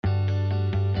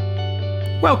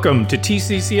Welcome to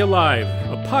TCC Alive,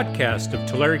 a podcast of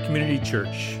Tulare Community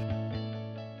Church.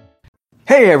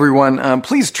 Hey everyone,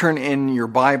 please turn in your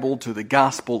Bible to the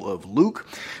Gospel of Luke.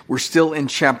 We're still in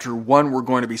chapter 1. We're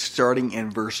going to be starting in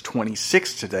verse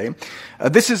 26 today.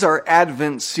 This is our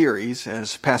Advent series.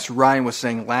 As Pastor Ryan was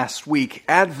saying last week,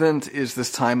 Advent is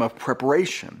this time of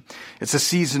preparation. It's a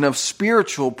season of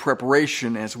spiritual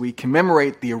preparation as we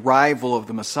commemorate the arrival of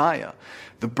the Messiah,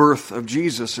 the birth of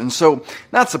Jesus. And so,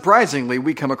 not surprisingly,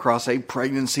 we come across a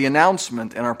pregnancy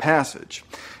announcement in our passage.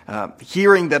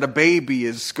 Hearing that a baby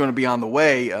is going to be on the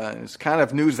way is kind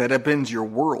of news that upends your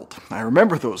world. I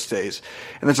remember those days.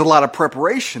 And there's a lot of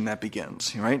preparation that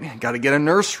begins, right? Got to get a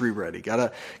nursery ready. Got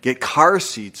to get car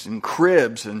seats and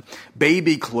cribs and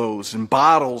baby clothes and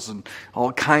bottles and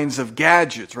all kinds of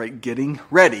gadgets, right? Getting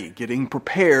ready, getting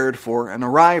prepared for an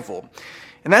arrival.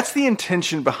 And that's the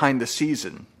intention behind the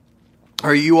season.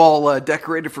 Are you all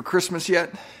decorated for Christmas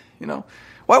yet? You know,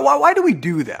 why do we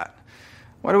do that?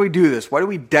 Why do we do this? Why do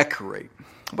we decorate?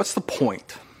 What's the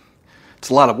point?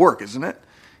 It's a lot of work, isn't it?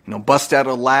 You know, bust out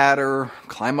a ladder,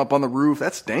 climb up on the roof.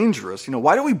 That's dangerous. You know,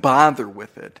 why do we bother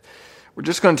with it? We're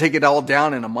just going to take it all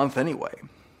down in a month anyway. You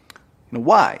know,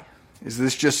 why? Is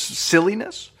this just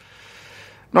silliness?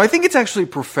 No, I think it's actually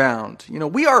profound. You know,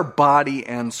 we are body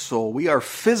and soul. We are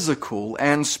physical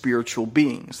and spiritual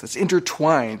beings. That's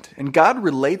intertwined, and God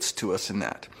relates to us in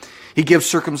that. He gives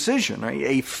circumcision, right?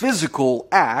 A physical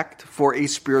act for a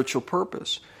spiritual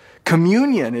purpose.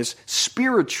 Communion is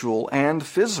spiritual and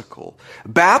physical.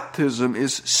 Baptism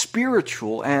is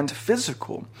spiritual and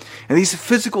physical. And these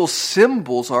physical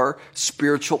symbols are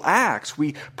spiritual acts.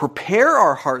 We prepare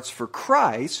our hearts for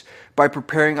Christ by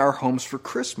preparing our homes for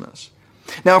Christmas.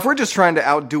 Now, if we're just trying to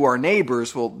outdo our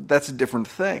neighbors, well, that's a different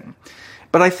thing.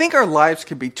 But I think our lives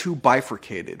can be too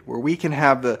bifurcated, where we can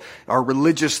have our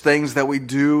religious things that we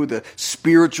do, the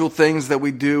spiritual things that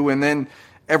we do, and then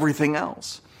everything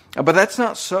else. But that's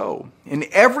not so. In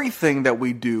everything that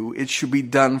we do, it should be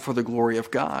done for the glory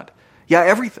of God. Yeah,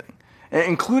 everything,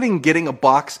 including getting a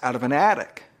box out of an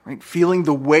attic, right? Feeling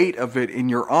the weight of it in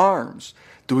your arms,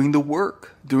 doing the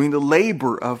work, doing the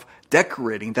labor of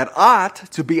decorating. That ought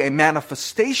to be a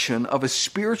manifestation of a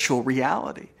spiritual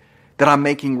reality that I'm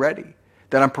making ready,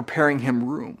 that I'm preparing him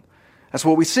room. That's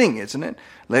what we sing, isn't it?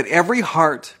 Let every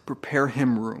heart prepare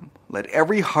him room. Let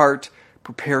every heart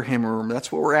prepare him room.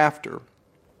 That's what we're after.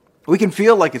 We can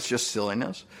feel like it's just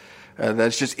silliness, that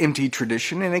it's just empty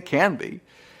tradition, and it can be.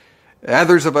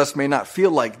 Others of us may not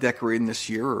feel like decorating this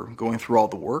year or going through all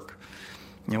the work.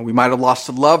 You know, we might have lost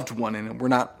a loved one, and we're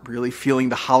not really feeling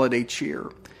the holiday cheer.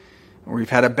 Or we've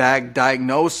had a bad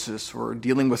diagnosis, or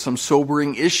dealing with some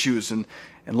sobering issues, and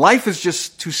life is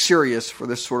just too serious for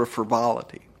this sort of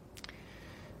frivolity.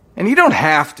 And you don't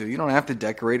have to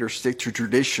decorate or stick to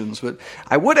traditions, but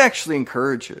I would actually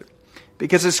encourage it.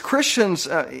 Because as Christians,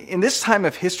 in this time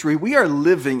of history, we are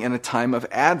living in a time of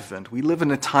Advent. We live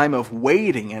in a time of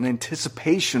waiting and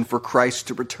anticipation for Christ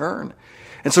to return.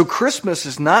 And so Christmas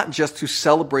is not just to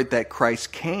celebrate that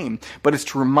Christ came, but it's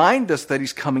to remind us that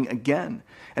he's coming again.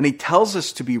 And he tells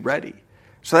us to be ready.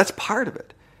 So that's part of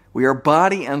it. We are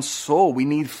body and soul. We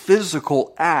need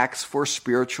physical acts for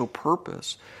spiritual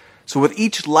purpose. So with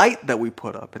each light that we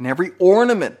put up and every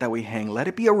ornament that we hang, let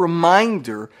it be a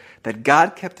reminder that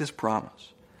God kept his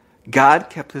promise. God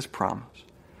kept his promise.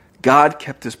 God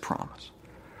kept his promise.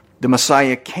 The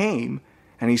Messiah came,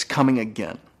 and he's coming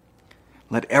again.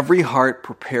 Let every heart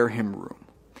prepare him room.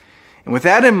 And with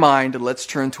that in mind, let's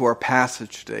turn to our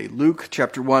passage today, Luke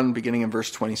chapter 1, beginning in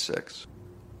verse 26.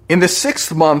 In the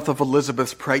 6th month of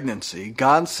Elizabeth's pregnancy,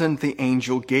 God sent the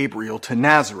angel Gabriel to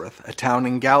Nazareth, a town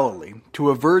in Galilee,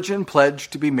 to a virgin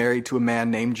pledged to be married to a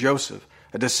man named Joseph,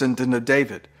 a descendant of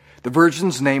David. The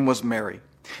virgin's name was Mary.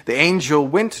 The angel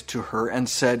went to her and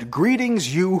said,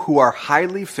 "Greetings, you who are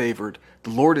highly favored. The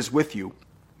Lord is with you."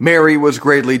 Mary was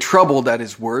greatly troubled at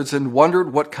his words and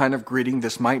wondered what kind of greeting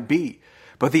this might be.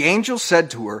 But the angel said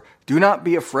to her, "Do not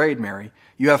be afraid, Mary.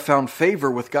 You have found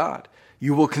favor with God.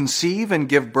 You will conceive and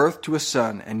give birth to a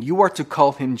son, and you are to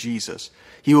call him Jesus.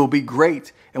 He will be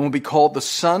great and will be called the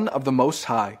Son of the Most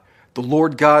High. The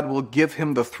Lord God will give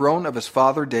him the throne of his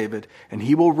father David, and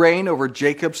he will reign over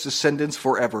Jacob's descendants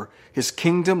forever. His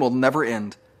kingdom will never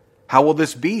end." "How will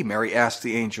this be?" Mary asked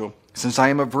the angel, "since I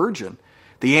am a virgin?"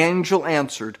 The angel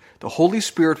answered, "The Holy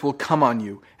Spirit will come on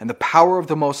you, and the power of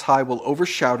the Most High will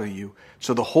overshadow you.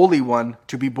 So the Holy One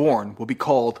to be born will be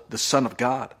called the Son of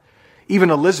God. Even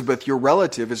Elizabeth, your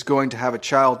relative, is going to have a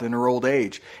child in her old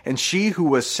age, and she who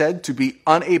was said to be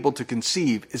unable to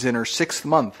conceive is in her 6th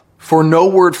month. For no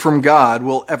word from God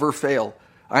will ever fail.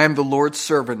 I am the Lord's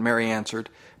servant," Mary answered.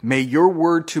 "May your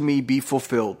word to me be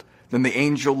fulfilled." Then the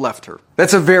angel left her.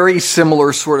 That's a very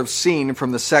similar sort of scene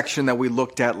from the section that we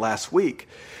looked at last week.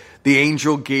 The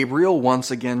angel Gabriel once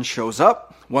again shows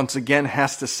up, once again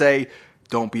has to say,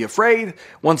 don't be afraid,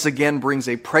 once again brings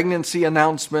a pregnancy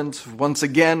announcement, once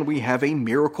again we have a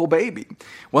miracle baby.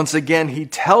 Once again he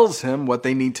tells him what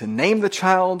they need to name the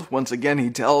child, once again he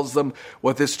tells them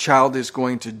what this child is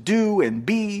going to do and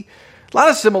be. A lot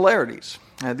of similarities.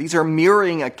 These are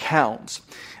mirroring accounts,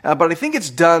 but I think it's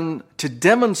done to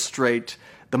demonstrate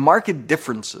the marked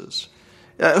differences.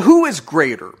 Who is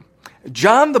greater,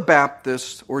 John the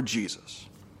Baptist or Jesus?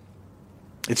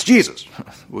 It's Jesus.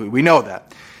 We know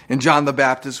that. And John the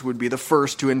Baptist would be the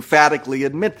first to emphatically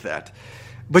admit that.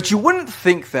 But you wouldn't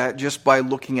think that just by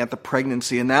looking at the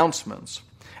pregnancy announcements.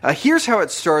 Here's how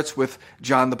it starts with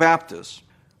John the Baptist.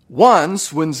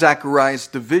 Once, when Zacharias'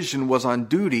 division was on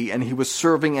duty and he was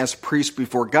serving as priest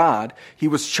before God, he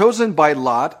was chosen by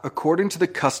Lot, according to the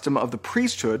custom of the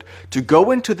priesthood, to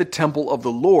go into the temple of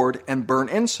the Lord and burn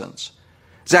incense.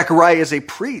 Zechariah is a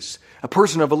priest, a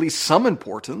person of at least some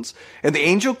importance, and the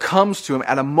angel comes to him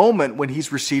at a moment when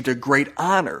he's received a great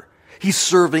honor. He's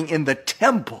serving in the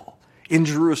temple in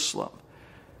Jerusalem.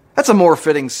 That's a more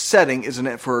fitting setting, isn't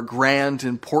it, for a grand,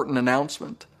 important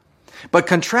announcement? But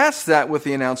contrast that with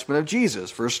the announcement of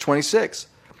Jesus, verse 26.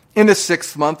 In the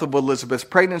 6th month of Elizabeth's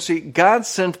pregnancy, God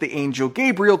sent the angel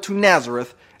Gabriel to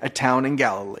Nazareth, a town in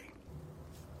Galilee.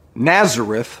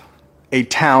 Nazareth, a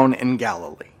town in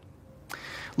Galilee.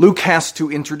 Luke has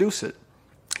to introduce it.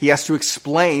 He has to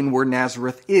explain where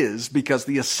Nazareth is, because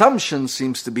the assumption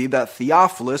seems to be that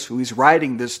Theophilus, who he's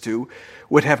writing this to,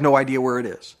 would have no idea where it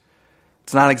is.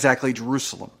 It's not exactly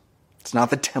Jerusalem. It's not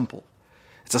the temple.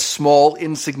 It's a small,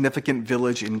 insignificant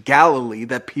village in Galilee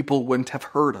that people wouldn't have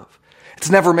heard of. It's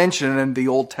never mentioned in the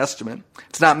Old Testament.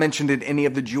 It's not mentioned in any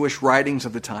of the Jewish writings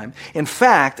of the time. In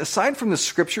fact, aside from the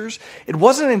scriptures, it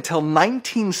wasn't until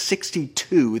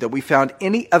 1962 that we found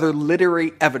any other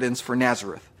literary evidence for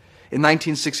Nazareth. In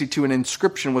 1962, an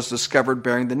inscription was discovered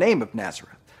bearing the name of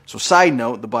Nazareth. So side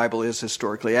note, the Bible is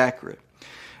historically accurate.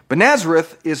 But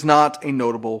Nazareth is not a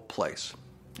notable place,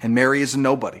 and Mary is a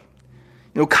nobody.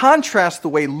 Contrast the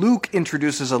way Luke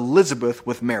introduces Elizabeth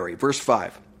with Mary. Verse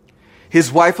 5. His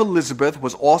wife Elizabeth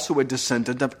was also a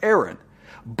descendant of Aaron.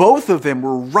 Both of them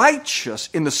were righteous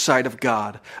in the sight of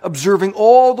God, observing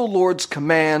all the Lord's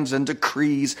commands and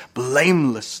decrees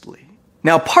blamelessly.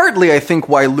 Now, partly I think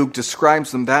why Luke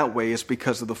describes them that way is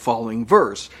because of the following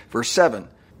verse, verse 7.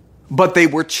 But they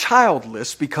were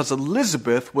childless because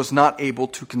Elizabeth was not able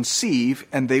to conceive,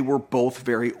 and they were both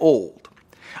very old.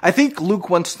 I think Luke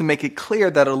wants to make it clear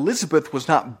that Elizabeth was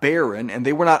not barren and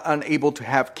they were not unable to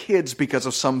have kids because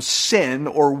of some sin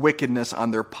or wickedness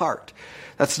on their part.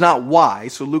 That's not why,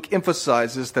 so Luke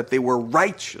emphasizes that they were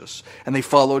righteous and they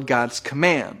followed God's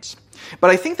commands.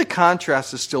 But I think the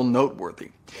contrast is still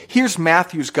noteworthy. Here's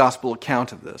Matthew's gospel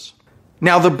account of this.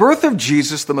 Now the birth of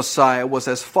Jesus the Messiah was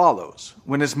as follows.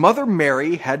 When his mother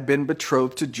Mary had been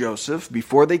betrothed to Joseph,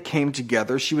 before they came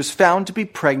together, she was found to be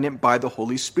pregnant by the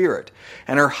Holy Spirit.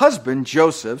 And her husband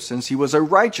Joseph, since he was a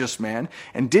righteous man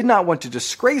and did not want to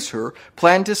disgrace her,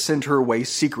 planned to send her away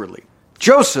secretly.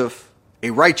 Joseph, a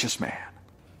righteous man.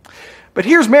 But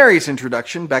here's Mary's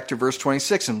introduction, back to verse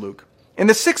 26 in Luke. In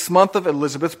the 6th month of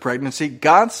Elizabeth's pregnancy,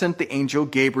 God sent the angel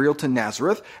Gabriel to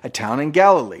Nazareth, a town in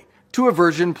Galilee, to a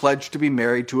virgin pledged to be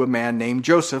married to a man named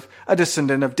Joseph, a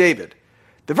descendant of David.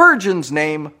 The virgin's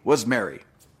name was Mary.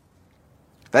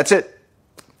 That's it.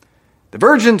 The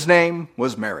virgin's name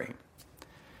was Mary.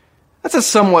 That's a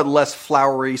somewhat less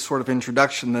flowery sort of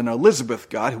introduction than Elizabeth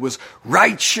got, who was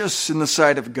righteous in the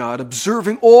sight of God,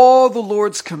 observing all the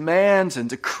Lord's commands and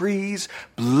decrees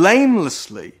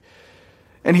blamelessly.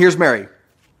 And here's Mary.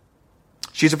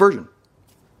 She's a virgin.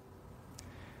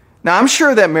 Now, I'm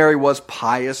sure that Mary was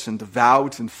pious and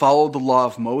devout and followed the law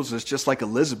of Moses just like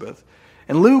Elizabeth.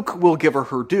 And Luke will give her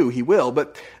her due, he will.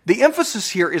 But the emphasis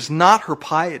here is not her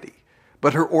piety,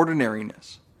 but her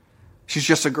ordinariness. She's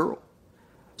just a girl.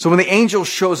 So when the angel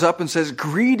shows up and says,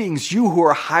 "Greetings, you who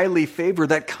are highly favored,"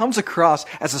 that comes across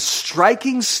as a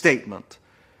striking statement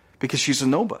because she's a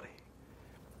nobody.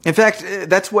 In fact,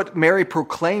 that's what Mary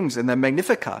proclaims in the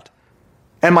Magnificat.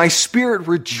 And my spirit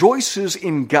rejoices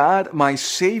in God, my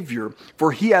Savior,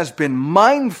 for he has been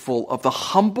mindful of the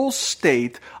humble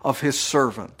state of his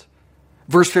servant.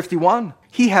 Verse 51,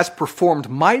 he has performed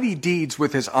mighty deeds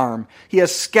with his arm. He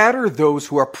has scattered those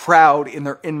who are proud in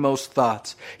their inmost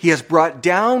thoughts. He has brought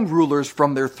down rulers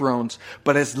from their thrones,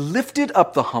 but has lifted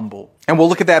up the humble. And we'll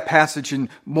look at that passage in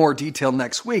more detail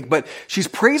next week. But she's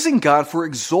praising God for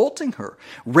exalting her,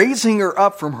 raising her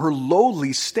up from her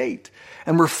lowly state.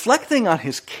 and reflecting on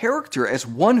his character as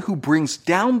one who brings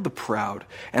down the proud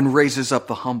and raises up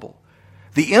the humble.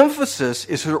 The emphasis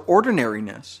is her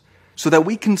ordinariness, so that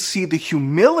we can see the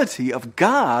humility of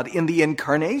God in the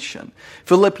incarnation.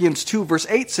 Philippians 2 verse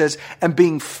 8 says, "And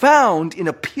being found in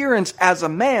appearance as a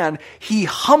man, he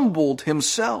humbled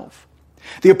himself."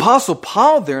 The Apostle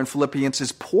Paul there in Philippians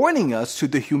is pointing us to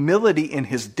the humility in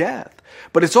his death,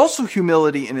 but it's also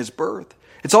humility in his birth.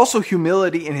 It's also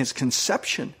humility in his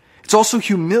conception. It's also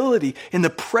humility in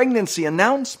the pregnancy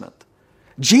announcement.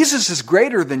 Jesus is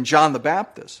greater than John the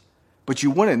Baptist, but you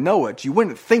wouldn't know it, you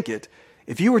wouldn't think it,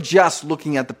 if you were just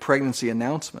looking at the pregnancy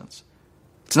announcements.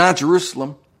 It's not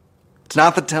Jerusalem. It's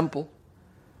not the temple.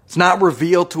 It's not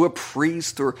revealed to a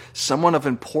priest or someone of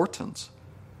importance.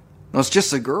 No, it's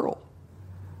just a girl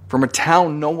from a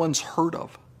town no one's heard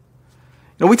of.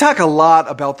 Now, we talk a lot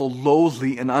about the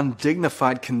lowly and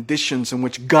undignified conditions in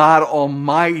which God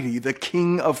Almighty, the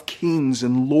King of Kings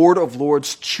and Lord of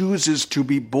Lords, chooses to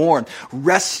be born,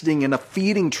 resting in a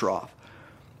feeding trough.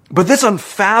 But this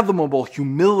unfathomable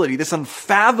humility, this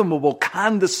unfathomable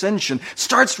condescension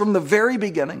starts from the very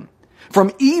beginning,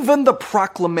 from even the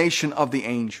proclamation of the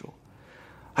angel.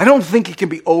 I don't think it can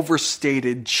be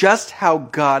overstated just how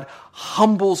God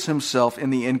humbles himself in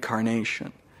the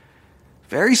incarnation.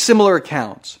 Very similar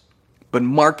accounts, but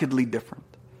markedly different,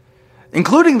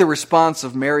 including the response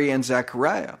of Mary and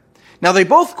Zechariah. Now, they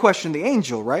both question the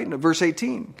angel, right? In verse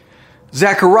 18.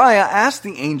 Zechariah asked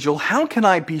the angel, "How can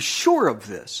I be sure of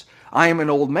this? I am an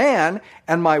old man,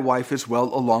 and my wife is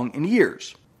well along in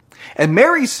years." And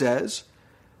Mary says,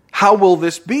 "How will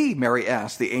this be?" Mary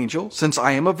asked the angel, "since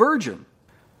I am a virgin."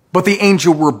 But the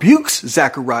angel rebukes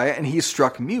Zechariah, and he is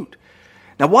struck mute.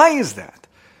 Now, why is that?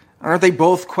 Aren't they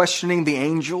both questioning the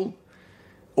angel?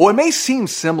 Well, it may seem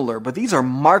similar, but these are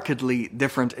markedly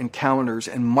different encounters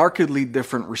and markedly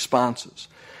different responses.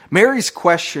 Mary's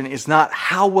question is not,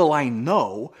 "How will I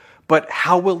know?" but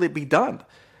 "How will it be done?"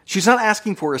 She's not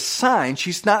asking for a sign.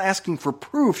 She's not asking for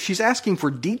proof. She's asking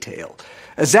for detail.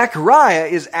 Zechariah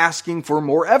is asking for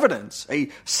more evidence, a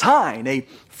sign, a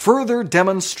further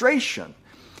demonstration.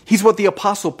 He's what the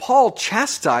Apostle Paul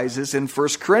chastises in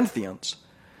 1 Corinthians.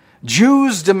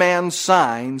 Jews demand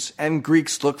signs and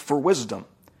Greeks look for wisdom.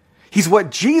 He's what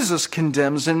Jesus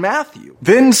condemns in Matthew.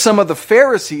 Then some of the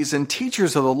Pharisees and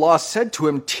teachers of the law said to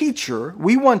him, "Teacher,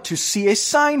 we want to see a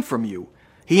sign from you."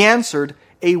 He answered,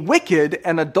 "A wicked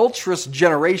and adulterous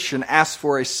generation asks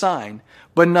for a sign,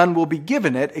 but none will be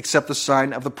given it except the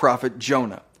sign of the prophet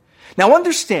Jonah." Now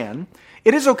understand,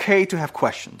 it is okay to have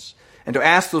questions and to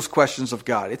ask those questions of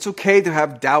God. It's okay to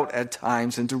have doubt at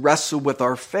times and to wrestle with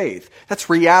our faith. That's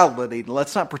reality.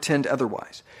 Let's not pretend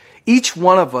otherwise. Each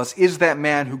one of us is that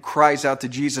man who cries out to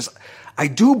Jesus, "I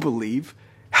do believe,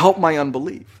 help my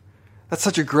unbelief." That's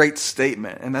such a great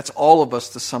statement, and that's all of us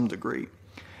to some degree.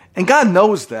 And God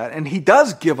knows that, and he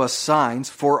does give us signs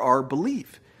for our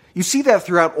belief. You see that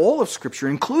throughout all of Scripture,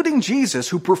 including Jesus,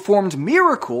 who performed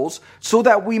miracles so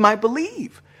that we might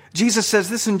believe. Jesus says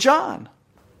this in John,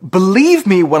 "Believe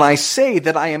me when I say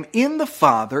that I am in the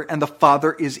Father and the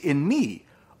Father is in me.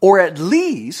 Or at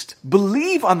least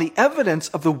believe on the evidence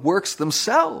of the works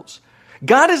themselves."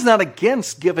 God is not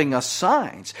against giving us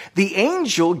signs. The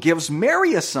angel gives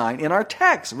Mary a sign in our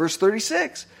text, verse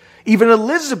 36. Even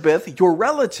Elizabeth, your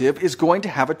relative, is going to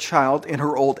have a child in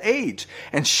her old age,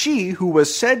 and she, who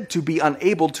was said to be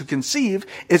unable to conceive,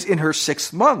 is in her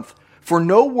 6th month, for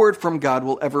no word from God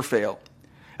will ever fail.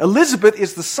 Elizabeth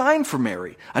is the sign for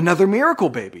Mary, another miracle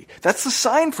baby. That's the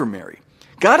sign for Mary.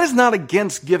 God is not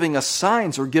against giving us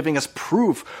signs or giving us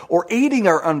proof or aiding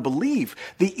our unbelief.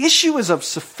 The issue is of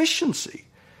sufficiency.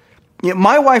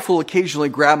 My wife will occasionally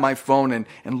grab my phone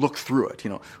and look through it.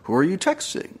 Who are you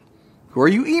texting? Who are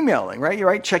you emailing? Right? You're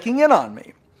right, checking in on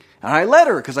me. And I let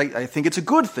her because I think it's a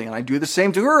good thing, and I do the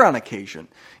same to her on occasion.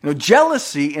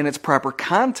 Jealousy in its proper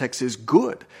context is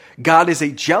good. God is a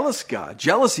jealous God.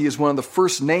 Jealousy is one of the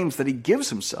first names that he gives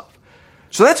himself.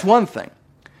 So that's one thing.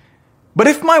 But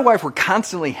if my wife were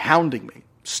constantly hounding me,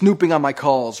 snooping on my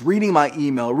calls, reading my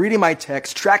email, reading my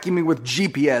text, tracking me with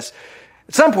GPS,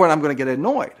 at some point I'm going to get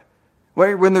annoyed.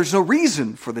 When there's no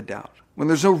reason for the doubt, when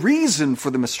there's no reason for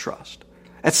the mistrust.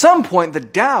 At some point, the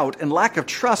doubt and lack of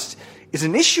trust is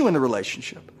an issue in the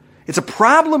relationship. It's a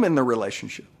problem in the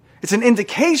relationship. It's an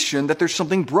indication that there's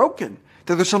something broken,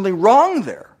 that there's something wrong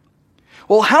there.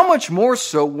 Well, how much more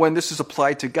so when this is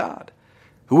applied to God,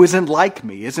 who isn't like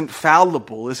me, isn't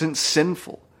fallible, isn't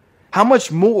sinful? How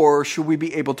much more should we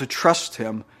be able to trust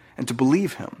him and to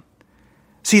believe him?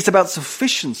 See, it's about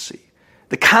sufficiency.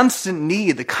 The constant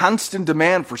need, the constant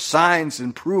demand for signs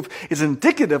and proof is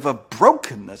indicative of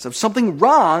brokenness, of something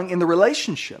wrong in the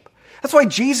relationship. That's why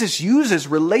Jesus uses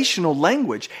relational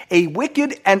language. A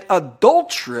wicked and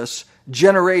adulterous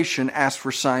generation asks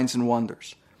for signs and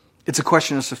wonders. It's a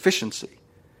question of sufficiency.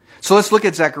 So let's look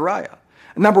at Zechariah.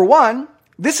 Number one,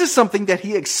 this is something that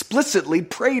he explicitly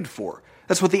prayed for.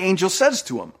 That's what the angel says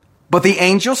to him. But the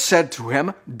angel said to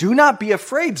him, "Do not be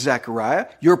afraid, Zechariah.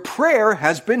 Your prayer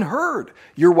has been heard.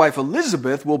 Your wife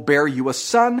Elizabeth will bear you a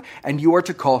son, and you are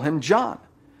to call him John."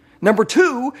 Number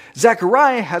two,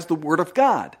 Zechariah has the word of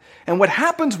God. And what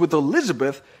happens with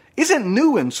Elizabeth isn't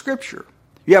new in Scripture.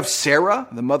 You have Sarah,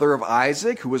 the mother of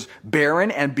Isaac, who was barren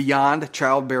and beyond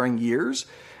childbearing years.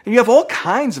 And you have all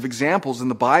kinds of examples in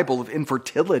the Bible of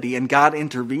infertility and God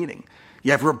intervening.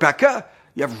 You have Rebecca,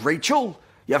 you have Rachel,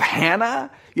 you have Hannah,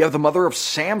 you have the mother of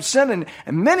Samson,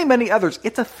 and many, many others.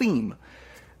 It's a theme.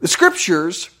 The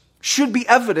Scriptures should be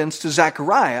evidence to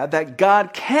Zechariah that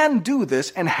God can do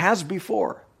this and has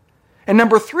before. And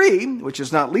number three, which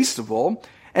is not least of all,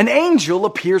 an angel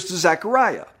appears to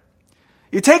Zechariah.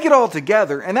 You take it all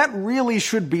together, and that really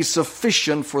should be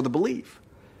sufficient for the belief.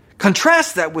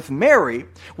 Contrast that with Mary,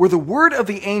 where the word of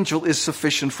the angel is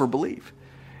sufficient for belief.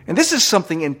 And this is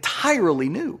something entirely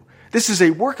new. This is a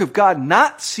work of God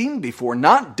not seen before,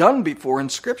 not done before in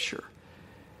Scripture.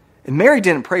 And Mary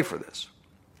didn't pray for this.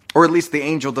 Or at least the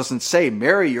angel doesn't say,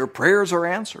 "Mary, your prayers are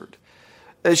answered."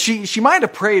 She might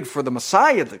have prayed for the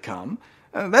Messiah to come.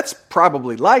 That's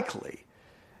probably likely.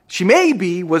 She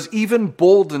maybe was even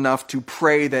bold enough to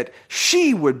pray that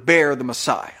she would bear the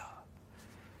Messiah.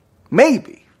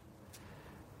 Maybe.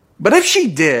 But if she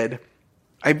did,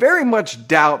 I very much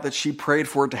doubt that she prayed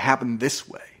for it to happen this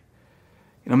way.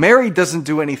 Mary doesn't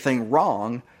do anything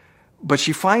wrong, but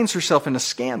she finds herself in a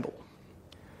scandal.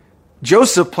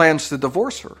 Joseph plans to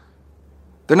divorce her.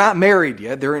 They're not married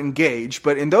yet, they're engaged,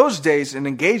 but in those days, an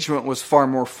engagement was far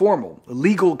more formal.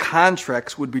 Legal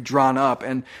contracts would be drawn up,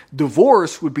 and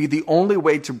divorce would be the only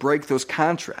way to break those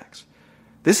contracts.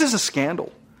 This is a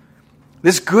scandal.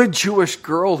 This good Jewish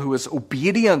girl who is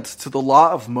obedient to the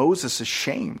law of Moses is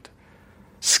shamed,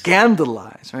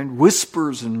 scandalized, right?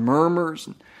 Whispers and murmurs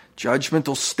and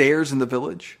judgmental stares in the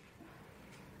village.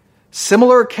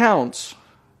 Similar accounts,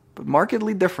 but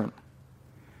markedly different.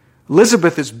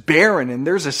 Elizabeth is barren, and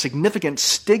there's a significant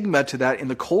stigma to that in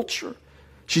the culture.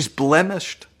 She's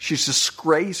blemished, she's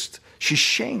disgraced, she's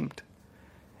shamed.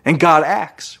 And God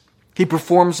acts. He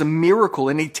performs a miracle,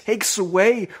 and he takes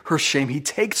away her shame. He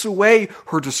takes away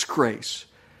her disgrace.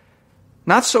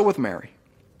 Not so with Mary.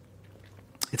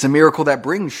 It's a miracle that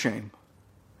brings shame.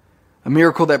 A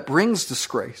miracle that brings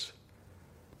disgrace.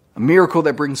 A miracle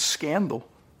that brings scandal.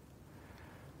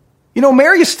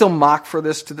 Mary is still mocked for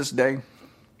this to this day.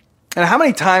 And how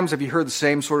many times have you heard the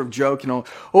same sort of joke,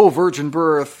 oh, virgin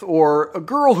birth, or a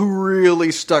girl who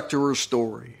really stuck to her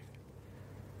story?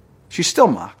 She's still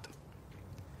mocked.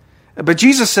 But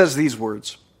Jesus says these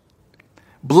words,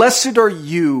 "Blessed are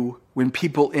you when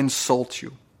people insult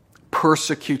you,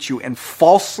 persecute you, and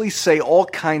falsely say all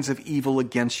kinds of evil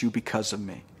against you because of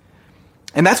me."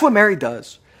 And that's what Mary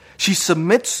does. She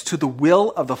submits to the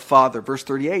will of the Father. Verse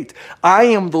 38, "I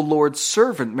am the Lord's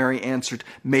servant," Mary answered.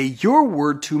 "May your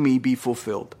word to me be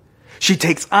fulfilled." She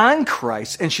takes on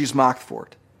Christ, and she's mocked for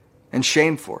it, and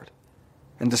shamed for it,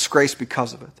 and disgraced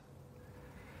because of it.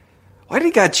 Why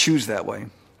did God choose that way?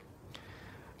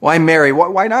 Why Mary?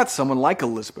 Why not someone like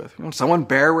Elizabeth? Someone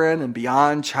barren and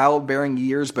beyond childbearing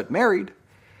years, but married.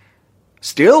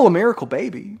 Still a miracle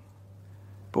baby,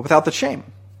 but without the shame,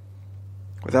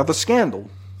 without the scandal,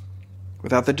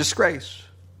 without the disgrace.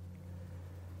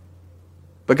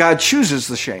 But God chooses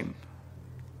the shame.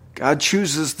 God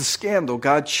chooses the scandal.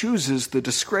 God chooses the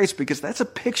disgrace, because that's a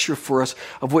picture for us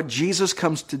of what Jesus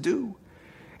comes to do.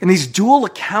 In these dual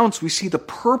accounts, we see the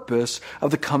purpose of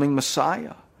the coming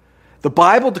Messiah. The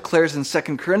Bible declares in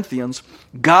 2 Corinthians,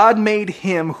 God made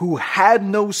him who had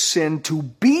no sin to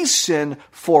be sin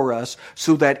for us,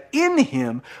 so that in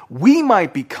him we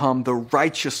might become the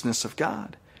righteousness of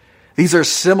God. These are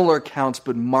similar accounts,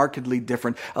 but markedly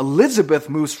different. Elizabeth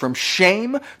moves from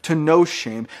shame to no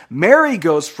shame. Mary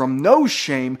goes from no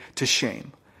shame to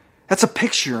shame. That's a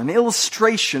picture, an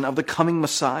illustration of the coming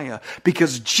Messiah,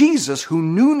 because Jesus, who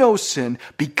knew no sin,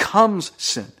 becomes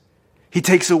sin. He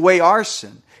takes away our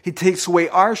sin. He takes away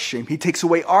our shame. He takes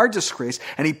away our disgrace,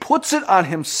 and he puts it on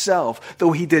himself,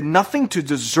 though he did nothing to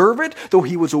deserve it, though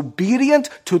he was obedient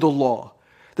to the law.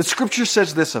 The scripture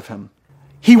says this of him: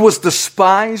 "He was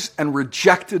despised and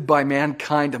rejected by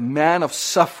mankind, a man of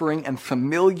suffering and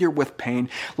familiar with pain,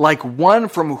 like one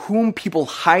from whom people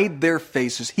hide their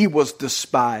faces. He was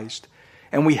despised,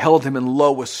 and we held him in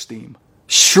low esteem."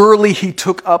 Surely he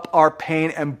took up our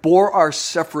pain and bore our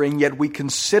suffering, yet we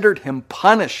considered him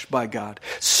punished by God,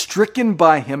 stricken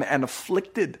by him and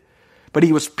afflicted. But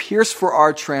he was pierced for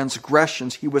our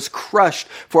transgressions. He was crushed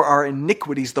for our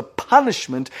iniquities. The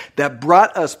punishment that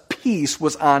brought us peace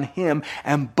was on him,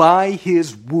 and by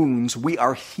his wounds we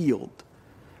are healed.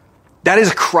 That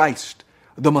is Christ,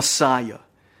 the Messiah.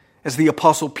 As the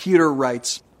Apostle Peter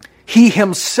writes, he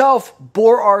himself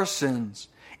bore our sins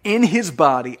in his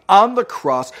body on the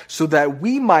cross so that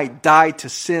we might die to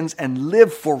sins and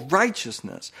live for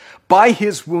righteousness. By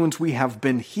his wounds we have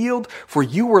been healed, for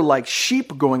you were like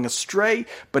sheep going astray,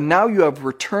 but now you have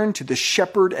returned to the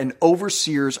shepherd and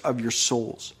overseers of your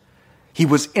souls. He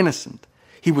was innocent.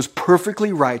 He was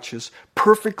perfectly righteous,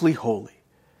 perfectly holy.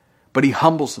 But he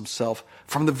humbles himself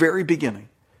from the very beginning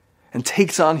and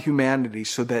takes on humanity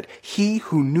so that he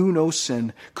who knew no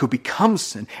sin could become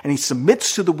sin. And he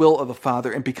submits to the will of the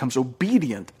Father and becomes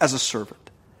obedient as a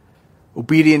servant,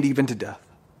 obedient even to death,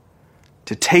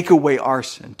 to take away our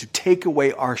sin, to take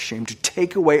away our shame, to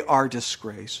take away our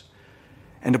disgrace,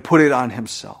 and to put it on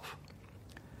himself.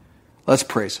 Let's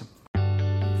praise him.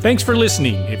 Thanks for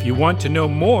listening. If you want to know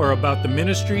more about the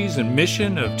ministries and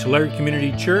mission of Tulare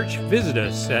Community Church, visit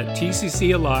us at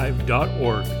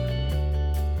tccalive.org.